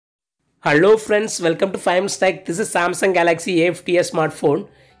Hello friends, welcome to 5 Tech. This is Samsung Galaxy A50s smartphone.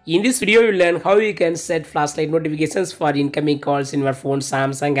 In this video, you'll learn how you can set flashlight notifications for incoming calls in your phone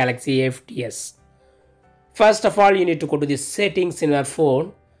Samsung Galaxy A50s. First of all, you need to go to the settings in your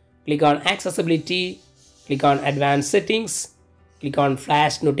phone. Click on accessibility, click on advanced settings, click on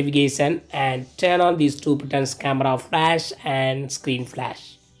flash notification and turn on these two buttons, camera flash and screen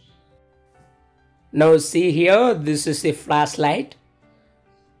flash. Now see here, this is the flashlight.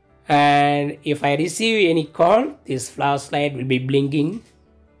 And if I receive any call, this flashlight will be blinking.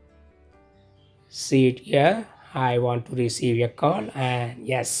 See it here. I want to receive a call, and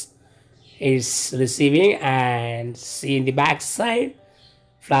yes, it's receiving. And see in the back side,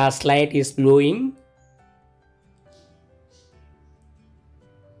 flashlight is glowing.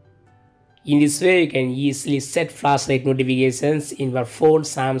 In this way, you can easily set flashlight notifications in your phone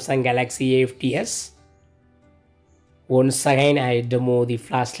Samsung Galaxy A50s. Once again, I demo the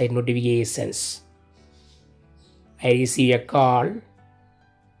flashlight notifications. I receive a call,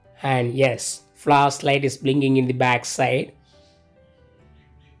 and yes, flashlight is blinking in the back side.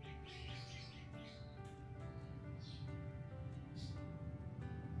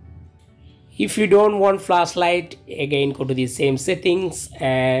 If you don't want flashlight, again go to the same settings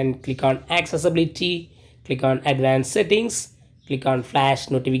and click on accessibility, click on advanced settings, click on flash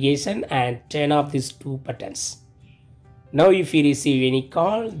notification and turn off these two buttons. Now if you receive any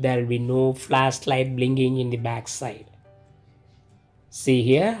call, there will be no flashlight blinking in the back side. See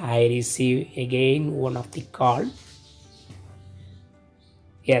here, I receive again one of the call.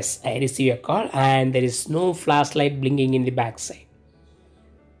 Yes, I receive a call and there is no flashlight blinking in the back side.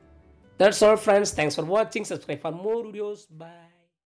 That's all friends. Thanks for watching. Subscribe for more videos. Bye.